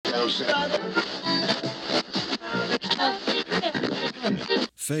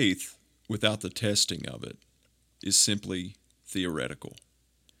Faith, without the testing of it, is simply theoretical.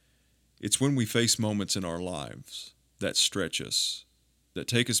 It's when we face moments in our lives that stretch us, that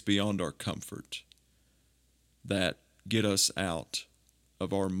take us beyond our comfort, that get us out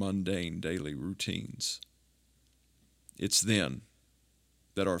of our mundane daily routines. It's then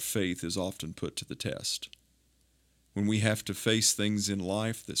that our faith is often put to the test. When we have to face things in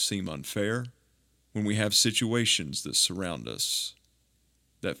life that seem unfair, when we have situations that surround us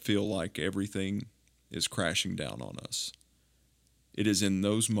that feel like everything is crashing down on us. It is in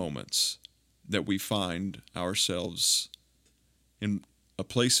those moments that we find ourselves in a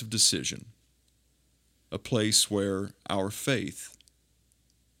place of decision, a place where our faith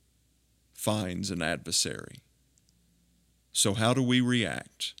finds an adversary. So how do we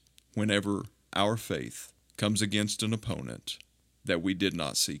react whenever our faith comes against an opponent that we did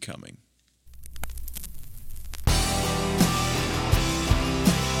not see coming?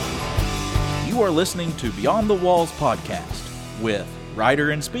 You are listening to Beyond the Walls podcast with writer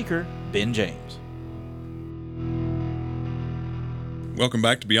and speaker Ben James. Welcome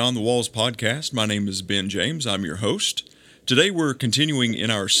back to Beyond the Walls podcast. My name is Ben James. I'm your host. Today we're continuing in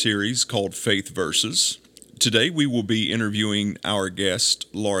our series called Faith Verses. Today we will be interviewing our guest,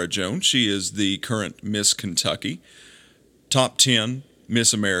 Laura Jones. She is the current Miss Kentucky, top 10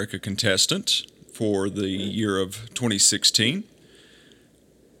 Miss America contestant for the year of 2016.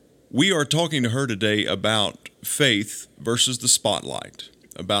 We are talking to her today about faith versus the spotlight,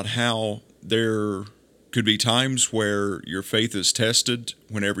 about how there could be times where your faith is tested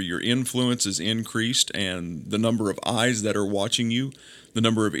whenever your influence is increased and the number of eyes that are watching you, the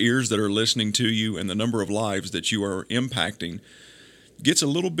number of ears that are listening to you, and the number of lives that you are impacting gets a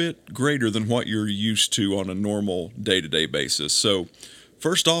little bit greater than what you're used to on a normal day-to-day basis. So,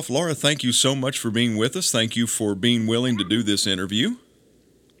 first off, Laura, thank you so much for being with us. Thank you for being willing to do this interview.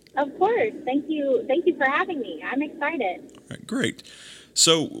 Of course. Thank you for having me. I'm excited. All right, great.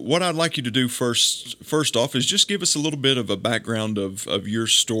 So what I'd like you to do first off is just give us a little bit of a background of your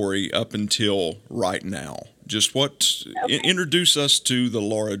story up until right now. Just introduce us to the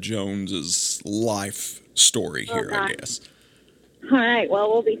Laura Jones's life story here, I guess. All right.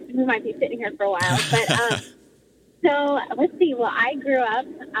 Well, we might be sitting here for a while, but so let's see. Well, I grew up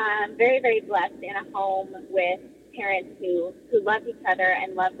very, very blessed in a home with parents who loved each other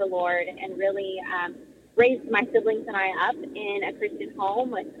and loved the Lord and really raised my siblings and I up in a Christian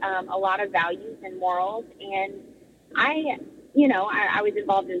home with a lot of values and morals. And I was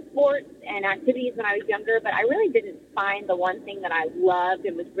involved in sports and activities when I was younger, but I really didn't find the one thing that I loved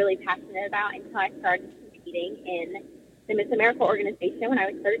and was really passionate about until I started competing in the Miss America organization when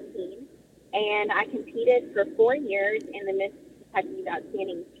I was 13. And I competed for 4 years in the Miss Kentucky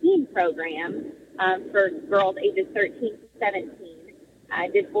Outstanding Teen program for girls ages 13 to 17. I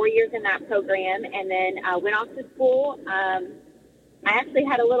did 4 years in that program and then went off to school. I actually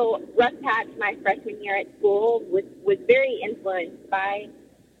had a little rough patch my freshman year at school, was very influenced by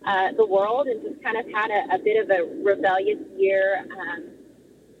the world and just kind of had a bit of a rebellious year.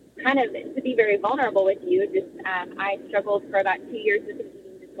 Kind of, to be very vulnerable with you, I struggled for about 2 years with an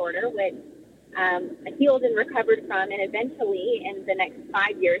eating disorder, which I healed and recovered from, and eventually in the next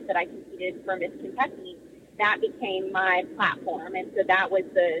 5 years that I competed for Miss Kentucky, that became my platform. And so that was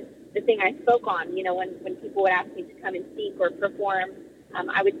the thing I spoke on. You know, when people would ask me to come and speak or perform,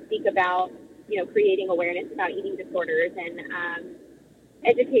 I would speak about, creating awareness about eating disorders and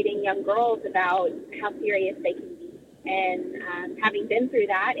educating young girls about how serious they can be. And having been through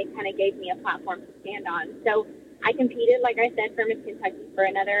that, it kind of gave me a platform to stand on. So I competed, like I said, for Miss Kentucky for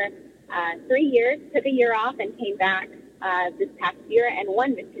another 3 years, took a year off, and came back this past year and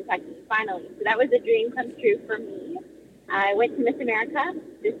won Miss Kentucky finally. So that was a dream come true for me. I went to Miss America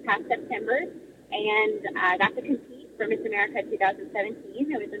this past September and got to compete for Miss America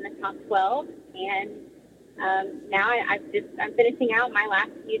 2017. I was in the top 12, and now I'm finishing out my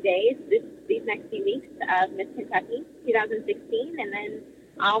last few days these next few weeks of Miss Kentucky 2016, and then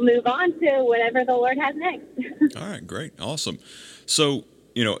I'll move on to whatever the Lord has next. All right, great, awesome. So,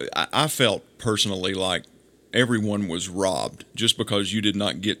 I felt personally like everyone was robbed just because you did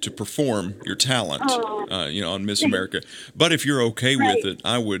not get to perform your talent, on Miss America. But if you're okay with it,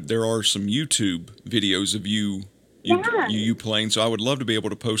 there are some YouTube videos of you playing, so I would love to be able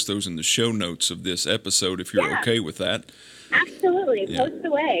to post those in the show notes of this episode if you're okay with that. Absolutely. Yeah. Post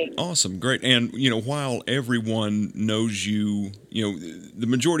away. Awesome. Great. And, while everyone knows you, the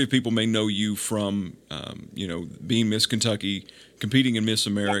majority of people may know you from, being Miss Kentucky, competing in Miss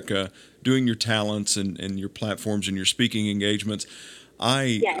America, doing your talents and your platforms and your speaking engagements.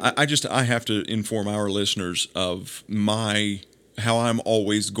 I have to inform our listeners of how I'm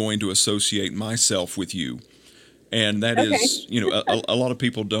always going to associate myself with you. And that is, a lot of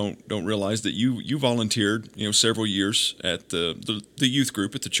people don't realize that you volunteered, several years at the youth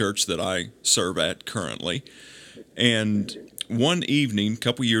group at the church that I serve at currently. And one evening, a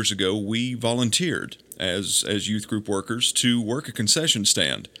couple years ago, we volunteered as youth group workers to work a concession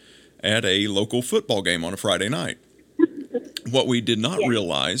stand at a local football game on a Friday night. What we did not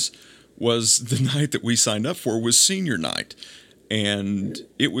realize was the night that we signed up for was senior night, and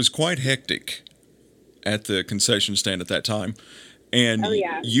it was quite hectic at the concession stand at that time. And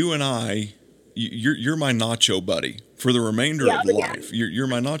you and I, you're my nacho buddy for the remainder of life. You're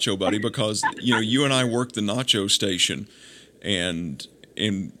my nacho buddy because you and I worked the nacho station, and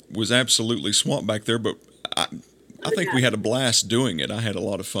was absolutely swamped back there. But I think we had a blast doing it. I had a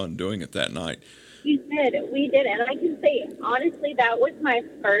lot of fun doing it that night. You did. We did. And I can say, honestly, that was my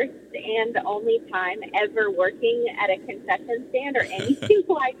first and only time ever working at a concession stand or anything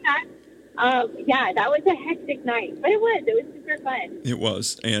like that. That was a hectic night, but it was super fun. It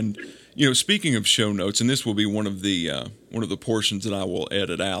was. And, speaking of show notes, and this will be one of the portions that I will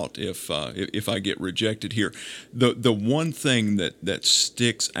edit out if I get rejected here. The one thing that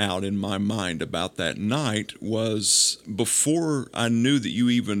sticks out in my mind about that night was before I knew that you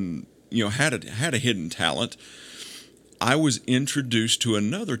even, had a hidden talent, I was introduced to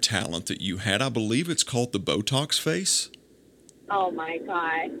another talent that you had. I believe it's called the Botox face. Oh, my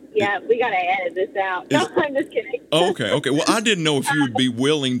God. Yeah, we got to edit this out. No, I'm just kidding. Okay. Well, I didn't know if you would be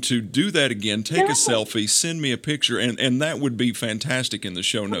willing to do that again, take a selfie, send me a picture, and that would be fantastic in the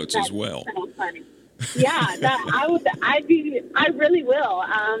show notes as well. So funny. Yeah, I really will.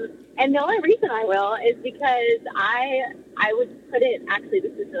 And the only reason I will is because I would put it, actually,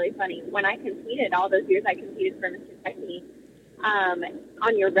 this is really funny. When I competed, all those years I competed for Mr. Kentucky,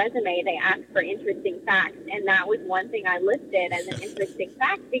 on your resume, they ask for interesting facts, and that was one thing I listed as an interesting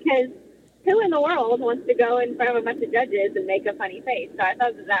fact because who in the world wants to go in front of a bunch of judges and make a funny face? So I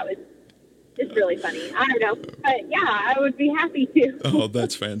thought that was just really funny. I don't know, but yeah, I would be happy to. Oh,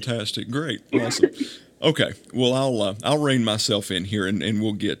 that's fantastic! Great, awesome. Okay, well, I'll rein myself in here, and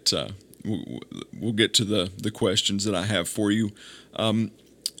we'll get to the questions that I have for you.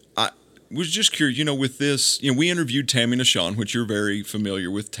 Was just curious, with this, we interviewed Tammy Nashon, which you're very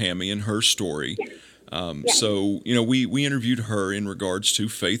familiar with Tammy and her story. So, we interviewed her in regards to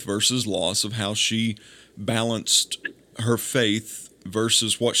faith versus loss, of how she balanced her faith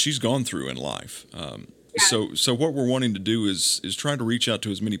versus what she's gone through in life. So what we're wanting to do is try to reach out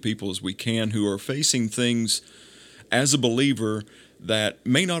to as many people as we can who are facing things as a believer that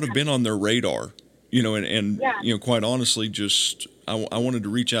may not have been on their radar, quite honestly, just I wanted to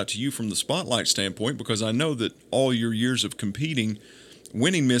reach out to you from the spotlight standpoint because I know that all your years of competing,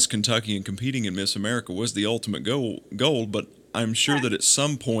 winning Miss Kentucky and competing in Miss America was the ultimate goal, but I'm sure that at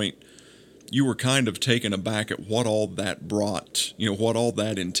some point you were kind of taken aback at what all that brought, what all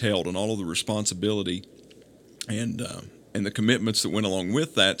that entailed and all of the responsibility and the commitments that went along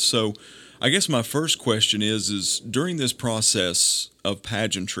with that. So I guess my first question is during this process of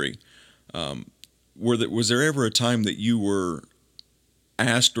pageantry, was there ever a time that you were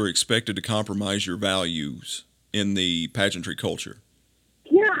asked or expected to compromise your values in the pageantry culture?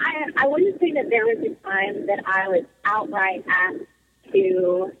 I wouldn't say that there was a time that I was outright asked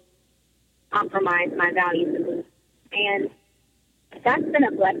to compromise my values and beliefs. And that's been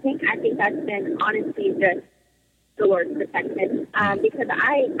a blessing. I think that's been honestly just the Lord's protection because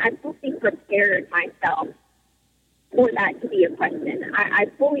I fully prepared myself for that to be a question. I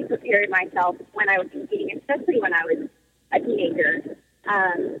fully prepared myself when I was competing, especially when I was a teenager,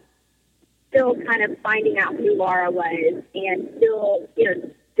 still kind of finding out who Laura was and still,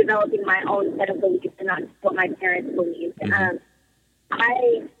 developing my own set of beliefs and not just what my parents believed.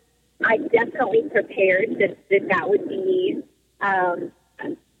 I definitely prepared that would be, that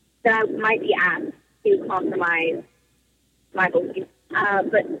I might be asked to compromise my beliefs.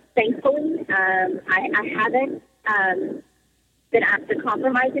 But thankfully, I haven't been asked to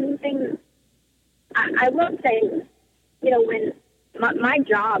compromise anything. I will say, when my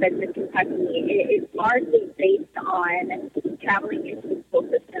job at Miss Kentucky is largely based on traveling into school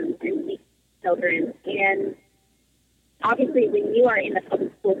systems and teaching children. And obviously, when you are in the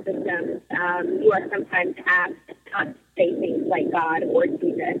public school system, you are sometimes asked not to say things like God or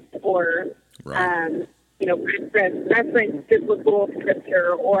Jesus or, reference biblical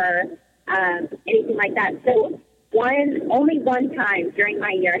scripture or anything like that. So only one time during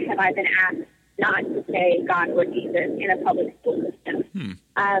my year have I been asked not to say God or Jesus in a public school system.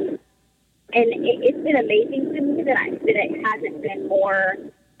 it's been amazing to me that it hasn't been more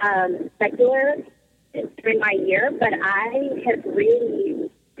secular during my year, but I have really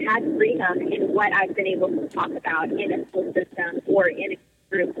had freedom in what I've been able to talk about in a school system or in a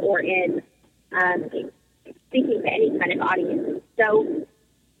group or in speaking to any kind of audience. So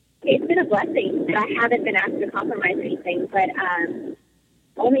it's been a blessing that I haven't been asked to compromise anything, but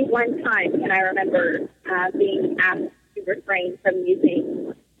only one time can I remember being asked to refrain from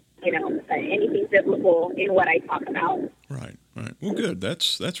using, anything biblical in what I talk about. Right. Well, good.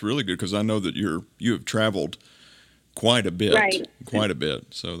 That's really good, because I know that you have traveled quite a bit, right.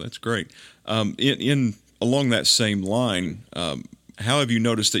 So that's great. In along that same line, how have you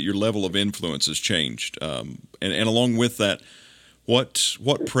noticed that your level of influence has changed? And along with that,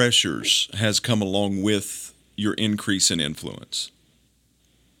 what pressures has come along with your increase in influence?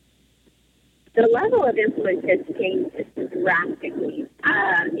 The level of influence has changed drastically.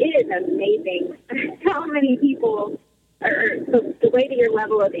 It is amazing how many people, or the way that your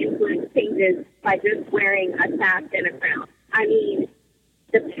level of influence changes by just wearing a sash and a crown. I mean,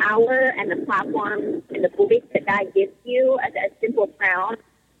 the power and the platform and the voice that gives you as a simple crown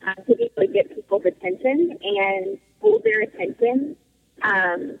to be able to get people's attention and hold their attention,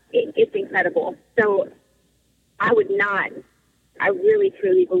 it's incredible. So I really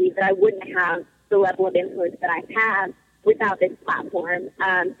truly believe that I wouldn't have the level of influence that I have without this platform.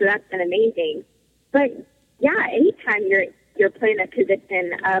 So that's been amazing. But yeah, anytime you're put in a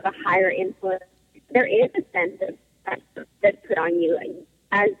position of a higher influence, there is a sense of pressure that's put on you.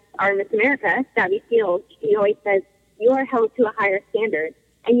 As our Miss America, Savvy Fields, she always says, you are held to a higher standard,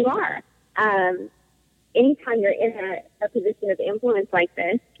 and you are. Anytime you're in a position of influence like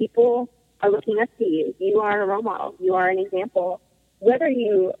this, people are looking up to you. You are a role model. You are an example. Whether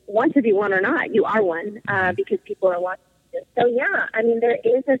you want to be one or not, you are one, because people are watching you. So yeah, I mean, there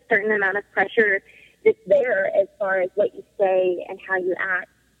is a certain amount of pressure that's there as far as what you say and how you act.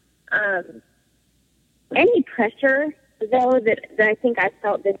 Any pressure, though, that I think I've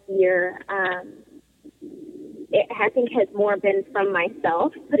felt this year, I think has more been from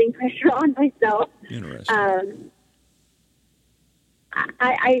myself, putting pressure on myself. Interesting.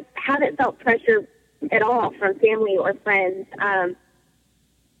 I haven't felt pressure at all from family or friends.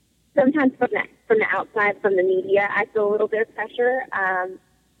 Sometimes from the outside, from the media, I feel a little bit of pressure.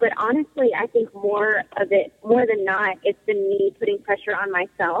 But honestly, I think more than not, it's been me putting pressure on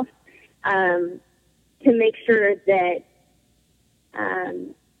myself to make sure that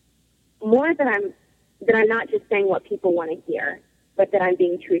more that I'm not just saying what people want to hear, but that I'm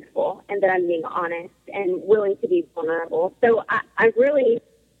being truthful and that I'm being honest and willing to be vulnerable. So I really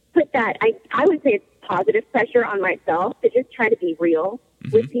put that, I would say it's positive pressure on myself to just try to be real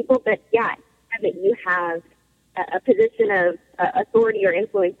with people. But yeah, that you have a position of authority or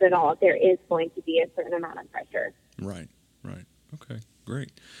influence at all, there is going to be a certain amount of pressure. Right. Okay,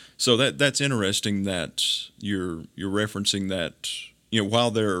 great. So that's interesting that you're referencing that.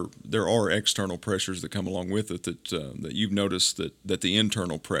 While there are external pressures that come along with it, that you've noticed that the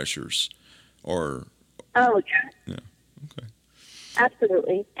internal pressures are. Oh yeah. Okay.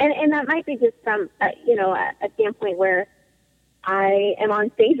 Absolutely, and that might be just from a standpoint where I am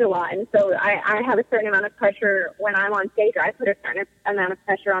on stage a lot, and so I have a certain amount of pressure when I'm on stage, or I put a certain amount of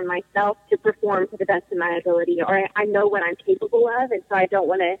pressure on myself to perform to the best of my ability, or I know what I'm capable of, and so I don't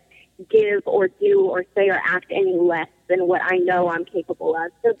want to give or do or say or act any less than what I know I'm capable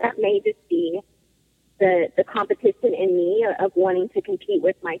of. So that may just be the competition in me of wanting to compete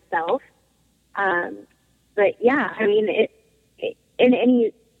with myself. But yeah, I mean, in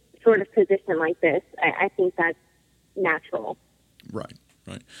any sort of position like this, I think that's natural. Right.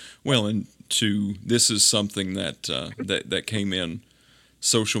 Well, and this is something that that came in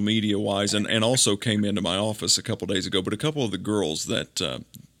social media wise, and also came into my office a couple days ago. But a couple of the girls that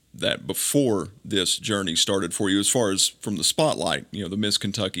before this journey started for you, as far as from the spotlight, the Miss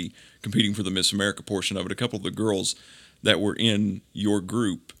Kentucky competing for the Miss America portion of it, a couple of the girls that were in your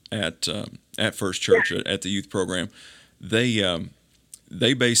group at First Church at the youth program,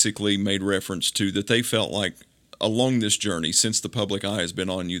 they basically made reference to that they felt like along this journey, since the public eye has been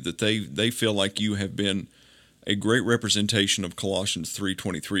on you, that they feel like you have been a great representation of Colossians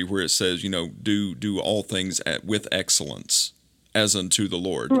 3:23, where it says, do all things with excellence, as unto the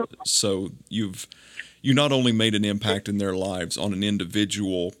Lord. So you not only made an impact in their lives on an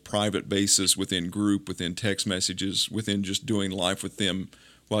individual, private basis, within group, within text messages, within just doing life with them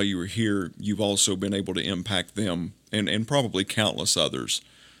while you were here, you've also been able to impact them and probably countless others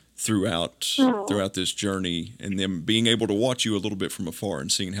throughout this journey, and them being able to watch you a little bit from afar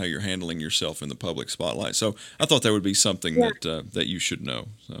and seeing how you're handling yourself in the public spotlight. So I thought that would be something that you should know.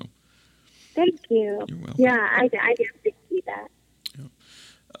 So Thank you. You're welcome. Yeah, I do appreciate that.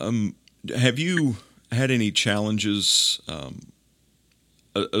 Have you had any challenges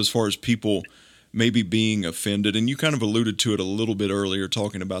as far as people maybe being offended? And you kind of alluded to it a little bit earlier,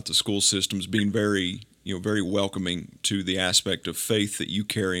 talking about the school systems being very welcoming to the aspect of faith that you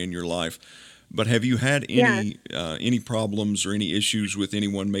carry in your life. But have you had any problems or any issues with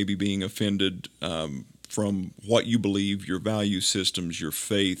anyone maybe being offended from what you believe, your value systems, your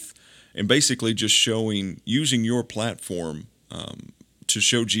faith, and basically just using your platform to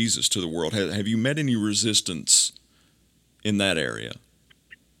show Jesus to the world? Have you met any resistance in that area?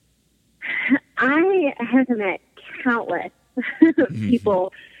 I have met countless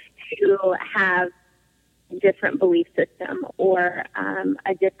people who have a different belief system or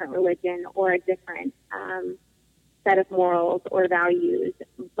a different religion or a different set of morals or values.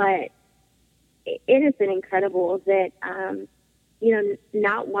 But it has been incredible that,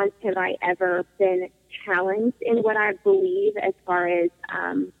 not once have I ever been challenged in what I believe as far as,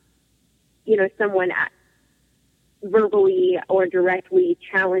 someone verbally or directly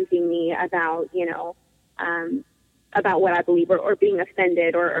challenging me about, about what I believe or being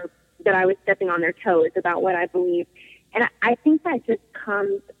offended or that I was stepping on their toes about what I believe. And I think that just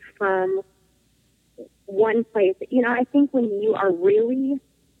comes from one place. I think when you are really,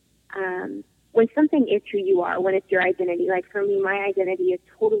 when something is who you are, when it's your identity, like for me, my identity is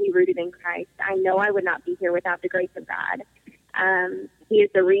totally rooted in Christ. I know I would not be here without the grace of God. He is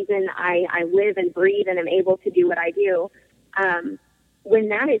the reason I live and breathe and am able to do what I do. When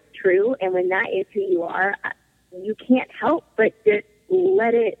that is true and when that is who you are, you can't help but just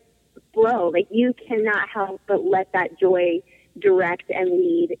let it flow. Like you cannot help but let that joy direct and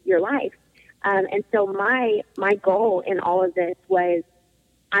lead your life. And so my goal in all of this was,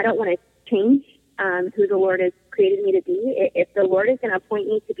 I don't want to change who the Lord has created me to be. If the Lord is going to appoint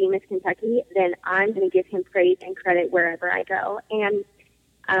me to be Miss Kentucky, then I'm going to give him praise and credit wherever I go. And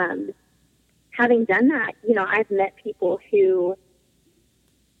having done that, I've met people who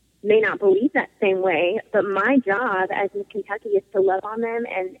may not believe that same way, but my job as Miss Kentucky is to love on them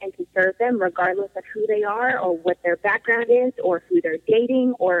and to serve them regardless of who they are or what their background is or who they're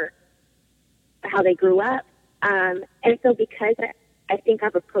dating or how they grew up. And so because I think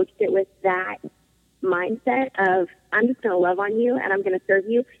I've approached it with that mindset of I'm just going to love on you and I'm going to serve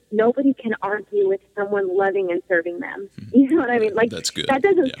you, nobody can argue with someone loving and serving them. You know what I mean? Like, that's good. That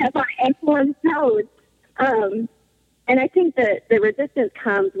doesn't step on anyone's toes. And I think that the resistance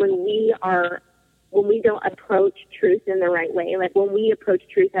comes when we don't approach truth in the right way. Like when we approach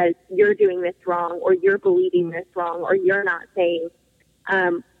truth as you're doing this wrong or you're believing this wrong or you're not saved,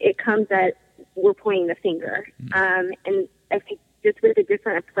 it comes as we're pointing the finger. And I think just with a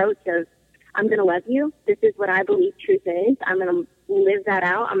different approach of I'm going to love you. This is what I believe truth is. I'm going to live that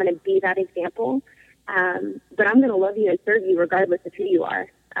out. I'm going to be that example. But I'm going to love you and serve you regardless of who you are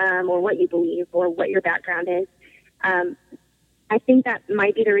or what you believe or what your background is. I think that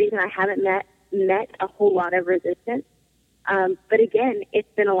might be the reason I haven't met a whole lot of resistance. But again,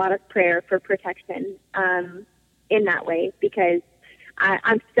 it's been a lot of prayer for protection in that way because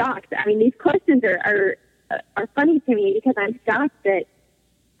I'm shocked. I mean, these questions are funny to me because I'm shocked that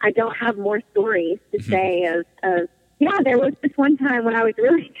I don't have more stories to say of there was this one time when I was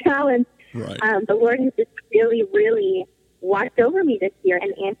really challenged. Right. The Lord has just really, really watched over me this year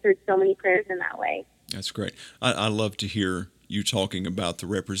and answered so many prayers in that way. That's great. I love to hear you talking about the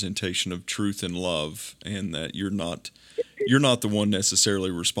representation of truth and love, and that you're not the one necessarily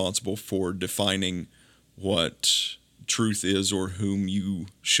responsible for defining what truth is or whom you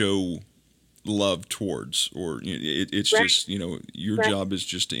show love towards, or it's right. Just your right. job is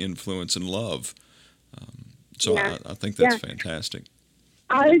just to influence and love. So yeah. I think that's fantastic.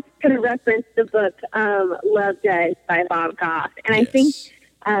 I was going to reference the book Love Does by Bob Goff, and yes. I think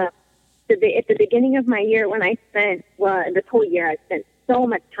at the beginning of my year when I spent this whole year I spent so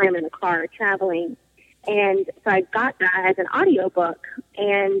much time in the car traveling, and so I got that as an audiobook,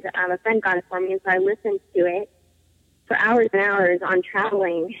 and a friend got it for me, and so I listened to it for hours and hours on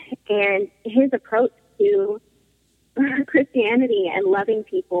traveling, and his approach to Christianity and loving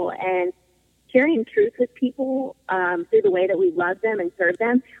people and sharing truth with people through the way that we love them and serve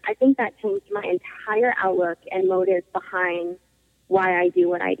them, I think that changed my entire outlook and motives behind why I do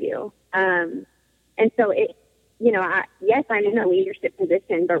what I do. And so yes, I'm in a leadership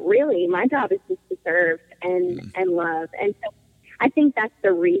position, but really my job is just to serve and love. And so I think that's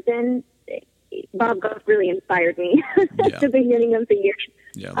the reason Bob Goff really inspired me at the beginning of the year.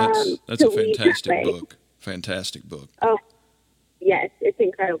 Yeah, that's a fantastic book. Fantastic book. Oh, yes, it's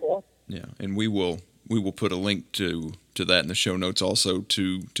incredible. Yeah, and we will we will put a link to that in the show notes, also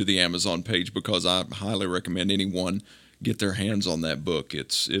to the Amazon page, because I highly recommend anyone get their hands on that book.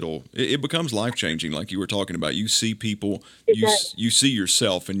 It becomes life changing, like you were talking about. You see people, you see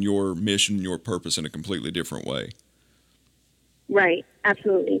yourself and your mission, your purpose in a completely different way. Right,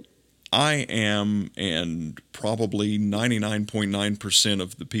 absolutely. I am, and probably 99.9%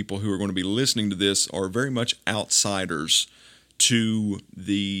 of the people who are going to be listening to this are very much outsiders to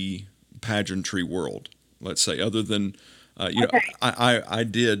the pageantry world, let's say, other than,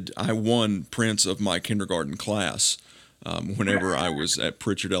 I won Prince of my kindergarten class whenever I was at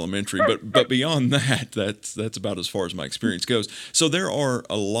Pritchard Elementary, but beyond that, that's about as far as my experience goes. So there are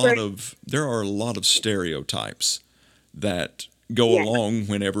a lot of stereotypes that go along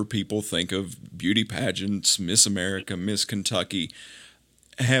whenever people think of beauty pageants, Miss America, Miss Kentucky.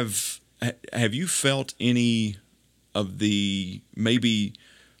 Have you felt any of the maybe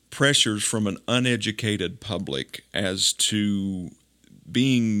pressures from an uneducated public as to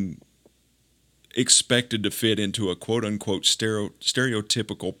being expected to fit into a quote-unquote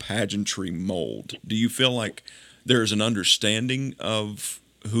stereotypical pageantry mold? Do you feel like there's an understanding of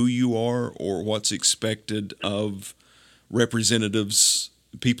who you are or what's expected of representatives,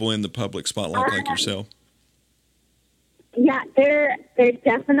 people in the public spotlight like yourself? Yeah, there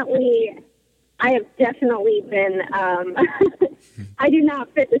definitely, I have definitely been, I do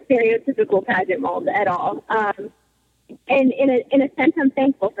not fit the stereotypical pageant mold at all. And in a sense, I'm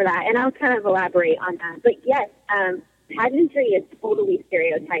thankful for that, and I'll kind of elaborate on that. But yes, pageantry is totally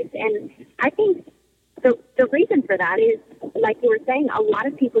stereotyped, and I think the reason for that is, like you were saying, a lot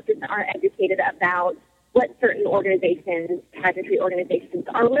of people just aren't educated about what certain organizations, pageantry organizations,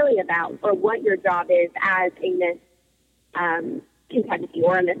 are really about, or what your job is as a Miss Kentucky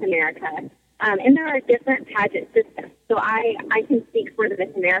or a Miss America. And there are different pageant systems. So I can speak for the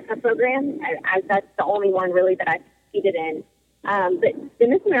Miss America program, as that's the only one really that I've competed in. But the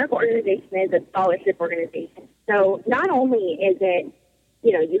Miss America organization is a scholarship organization. So not only is it,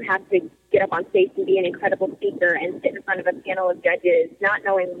 you have to get up on stage and be an incredible speaker and sit in front of a panel of judges, not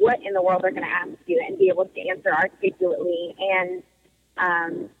knowing what in the world they're going to ask you, and be able to answer articulately and,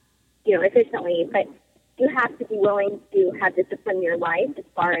 efficiently. But you have to be willing to have discipline in your life as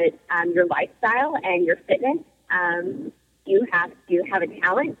far as your lifestyle and your fitness. You have to have a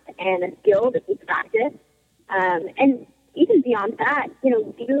talent and a skill that you practice. And even beyond that,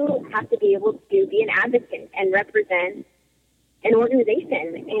 you have to be able to be an advocate and represent an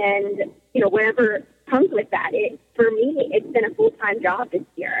organization, and whatever comes with that. For me, it's been a full-time job this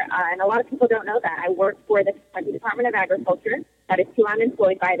year, and a lot of people don't know that. I work for the Kentucky Department of Agriculture. That is who I'm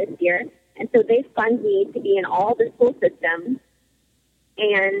employed by this year, and so they fund me to be in all the school systems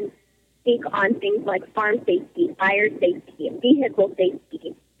and speak on things like farm safety, fire safety, vehicle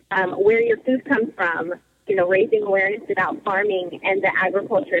safety, where your food comes from, raising awareness about farming and the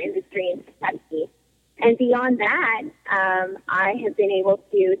agriculture industry in Kentucky. And beyond that, I have been able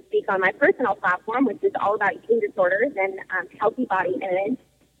to speak on my personal platform, which is all about eating disorders and healthy body image,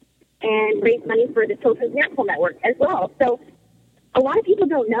 and raise money for the Children's Miracle Network as well. So a lot of people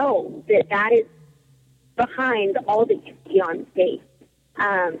don't know that is behind all that you see on stage.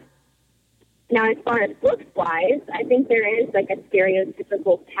 Now, as far as looks-wise, I think there is like a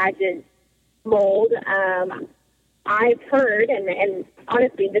stereotypical pageant mold. I've heard, and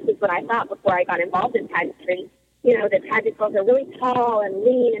honestly, this is what I thought before I got involved in pageantry, that pageant girls are really tall and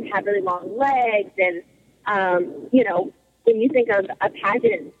lean and have really long legs. And, when you think of a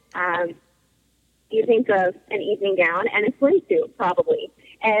pageant, you think of an evening gown and a swimsuit, probably.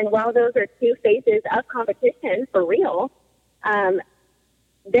 And while those are two faces of competition for real,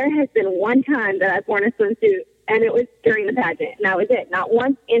 there has been one time that I've worn a swimsuit, and it was during the pageant, and that was it. Not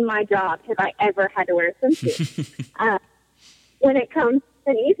once in my job have I ever had to wear a swimsuit. When it comes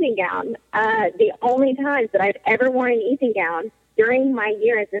to an evening gown, the only times that I've ever worn an evening gown during my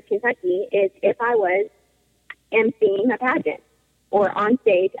year as Miss Kentucky is if I was emceeing a pageant or on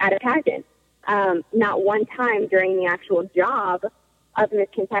stage at a pageant. Not one time during the actual job of Miss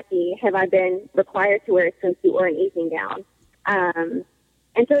Kentucky have I been required to wear a swimsuit or an evening gown.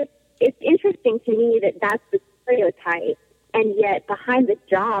 And so it's interesting to me that that's the stereotype, and yet behind the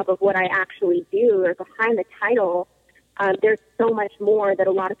job of what I actually do, or behind the title, there's so much more that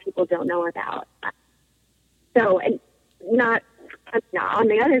a lot of people don't know about. So, and not on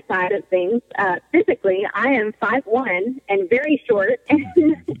the other side of things, physically, I am 5'1" and very short, and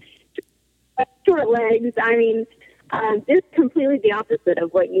short legs. I mean, just completely the opposite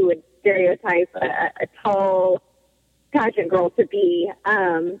of what you would stereotype a tall pageant girl to be.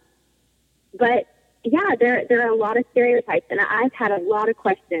 But yeah, there are a lot of stereotypes, and I've had a lot of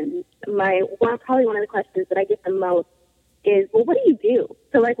questions. Probably one of the questions that I get the most is, well, what do you do?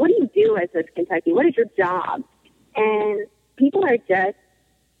 So, like, what do you do as Miss Kentucky? What is your job? And people are just,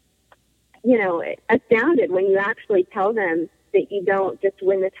 astounded when you actually tell them that you don't just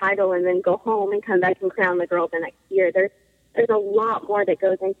win the title and then go home and come back and crown the girl the next year. There's a lot more that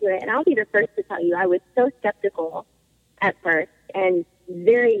goes into it. And I'll be the first to tell you, I was so skeptical at first and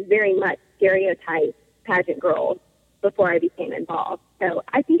very, very much stereotyped pageant girls before I became involved. So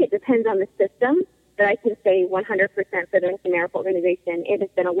I think it depends on the system, but I can say 100% for the Miss America organization, it has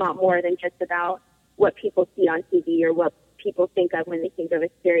been a lot more than just about what people see on TV or what people think of when they think of a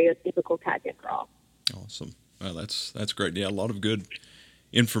stereotypical pageant girl. Awesome. Well, that's great. Yeah, a lot of good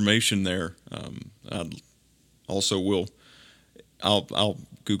information there. I'll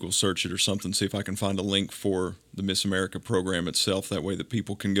Google search it or something, see if I can find a link for the Miss America program itself. That way that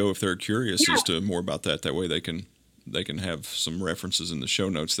people can go if they're curious as to more about that. That way they can have some references in the show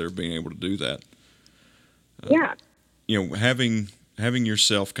notes there, being able to do that. Having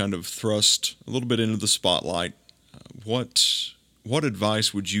yourself kind of thrust a little bit into the spotlight, what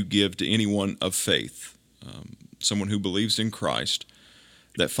advice would you give to anyone of faith, someone who believes in Christ,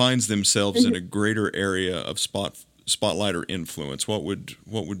 that finds themselves in a greater area of spotlight or influence? What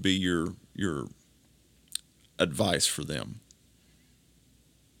would be your advice for them?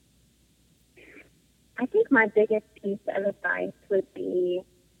 I think my biggest piece of advice would be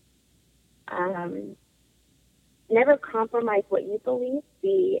never compromise what you believe.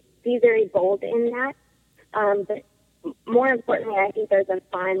 Be very bold in that. But more importantly, I think there's a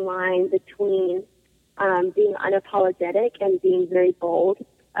fine line between being unapologetic and being very bold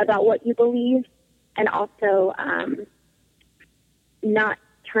about what you believe, and also not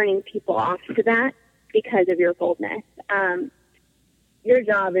turning people off to that because of your boldness. Your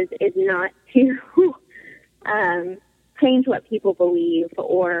job is not to change what people believe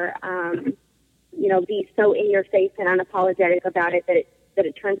or be so in your face and unapologetic about it that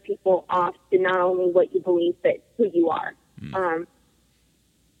it turns people off to not only what you believe but who you are.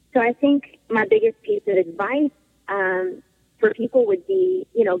 So I think my biggest piece of advice for people would be,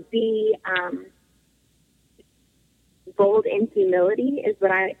 be bold in humility is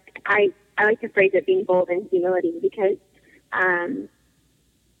what I like to phrase it, being bold in humility, because at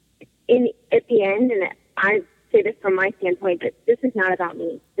the end, and I say this from my standpoint, that this is not about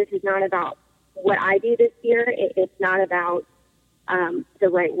me. This is not about what I do this year. It's not about the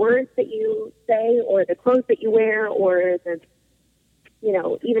right words that you say or the clothes that you wear or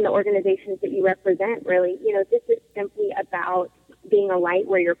even the organizations that you represent, really. This is simply about being a light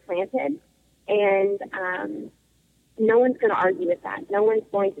where you're planted. And no one's going to argue with that. No one's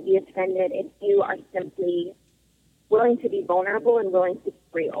going to be offended if you are simply willing to be vulnerable and willing to be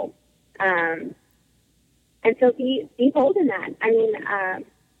real. And so be bold in that. I mean,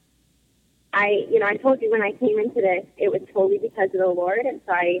 I told you when I came into this, it was totally because of the Lord. And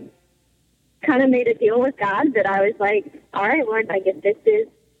so I kind of made a deal with God that I was like, all right, Lord, like if this is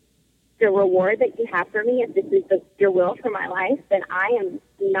the reward that you have for me, if this is your will for my life, then I am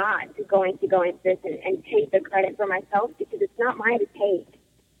not going to go into this and take the credit for myself, because it's not mine to take.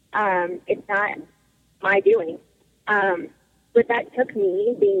 It's not my doing. But that took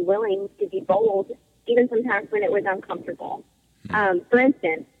me being willing to be bold, even sometimes when it was uncomfortable. For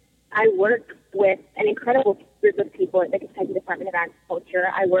instance, I work with an incredible group of people at the Kentucky Department of Agriculture.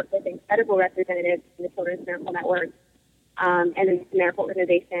 I work with incredible representatives from the Children's Miracle Network and the Miracle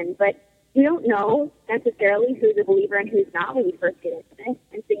Organization. But you don't know necessarily who's a believer and who's not when you first get into this.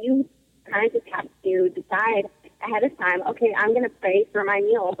 And so you kind of just have to decide ahead of time, okay, I'm going to pray for my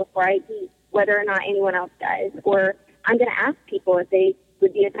meal before I eat, whether or not anyone else does. Or I'm going to ask people if they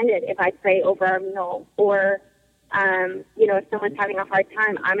would be offended if I pray over our meal. Or if someone's having a hard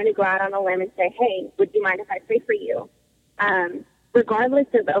time, I'm going to go out on a limb and say, hey, would you mind if I pray for you? Regardless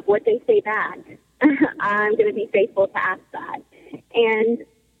of what they say back, I'm going to be faithful to ask that. And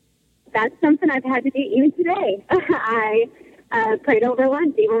that's something I've had to do even today. I prayed over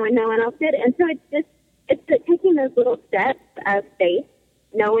lunch even when no one else did. And so it's taking those little steps of faith,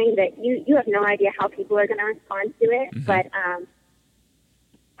 knowing that you have no idea how people are going to respond to it, but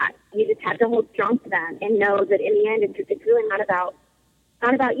you just have to hold strong to them and know that in the end, it's really not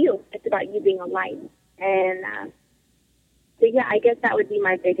about you. It's about you being a light. And so, yeah, I guess that would be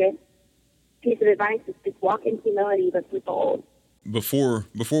my biggest piece of advice, is just walk in humility, but be bold. Before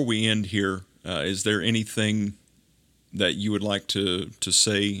we end here, is there anything that you would like to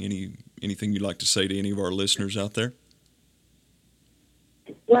say? Anything you'd like to say to any of our listeners out there?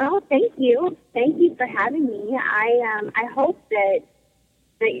 Well, thank you. Thank you for having me. I hope that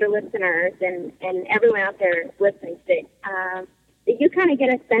your listeners and everyone out there listening that you kind of get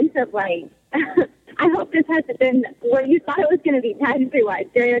a sense of like, I hope this hasn't been where you thought it was going to be pageantry-wise,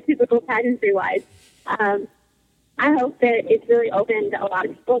 stereotypical pageantry-wise. I hope that it's really opened a lot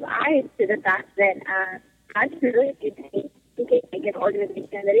of people's eyes to the fact that God can really do things. He can make an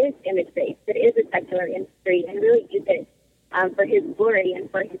organization that is image-based, that is a secular industry, and really use it for His glory and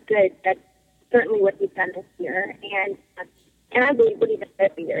for His good. That's certainly what He's done this year, and I believe what He does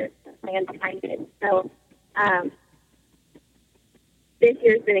every year is the plan behind it. So this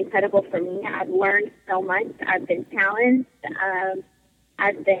year's been incredible for me. I've learned so much. I've been challenged.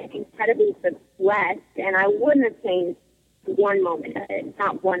 I've been incredibly blessed, and I wouldn't have changed one moment of it,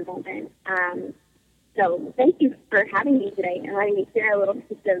 not one moment. So thank you for having me today and letting me share a little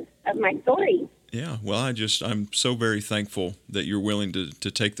piece of my story. Yeah, well, I'm so very thankful that you're willing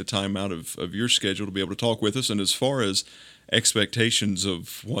to take the time out of your schedule to be able to talk with us. And as far as expectations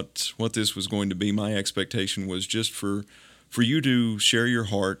of what this was going to be, my expectation was just for you to share your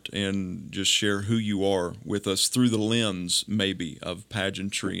heart and just share who you are with us through the lens, maybe, of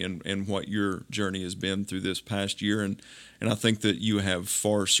pageantry and what your journey has been through this past year. And I think that you have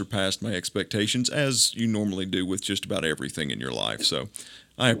far surpassed my expectations, as you normally do with just about everything in your life. So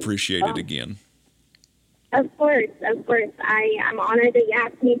I appreciate it again. Of course. I'm honored that you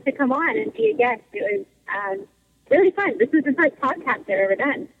asked me to come on and be a guest. It was really fun. This is the first podcast I've ever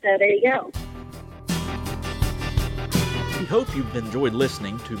done. So there you go. We hope you've enjoyed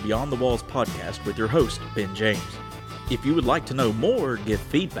listening to Beyond the Walls podcast with your host, Ben James. If you would like to know more or give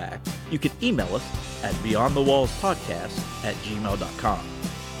feedback, you can email us at beyondthewallspodcast@gmail.com.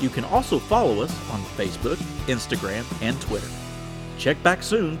 You can also follow us on Facebook, Instagram, and Twitter. Check back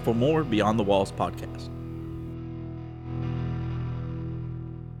soon for more Beyond the Walls podcast.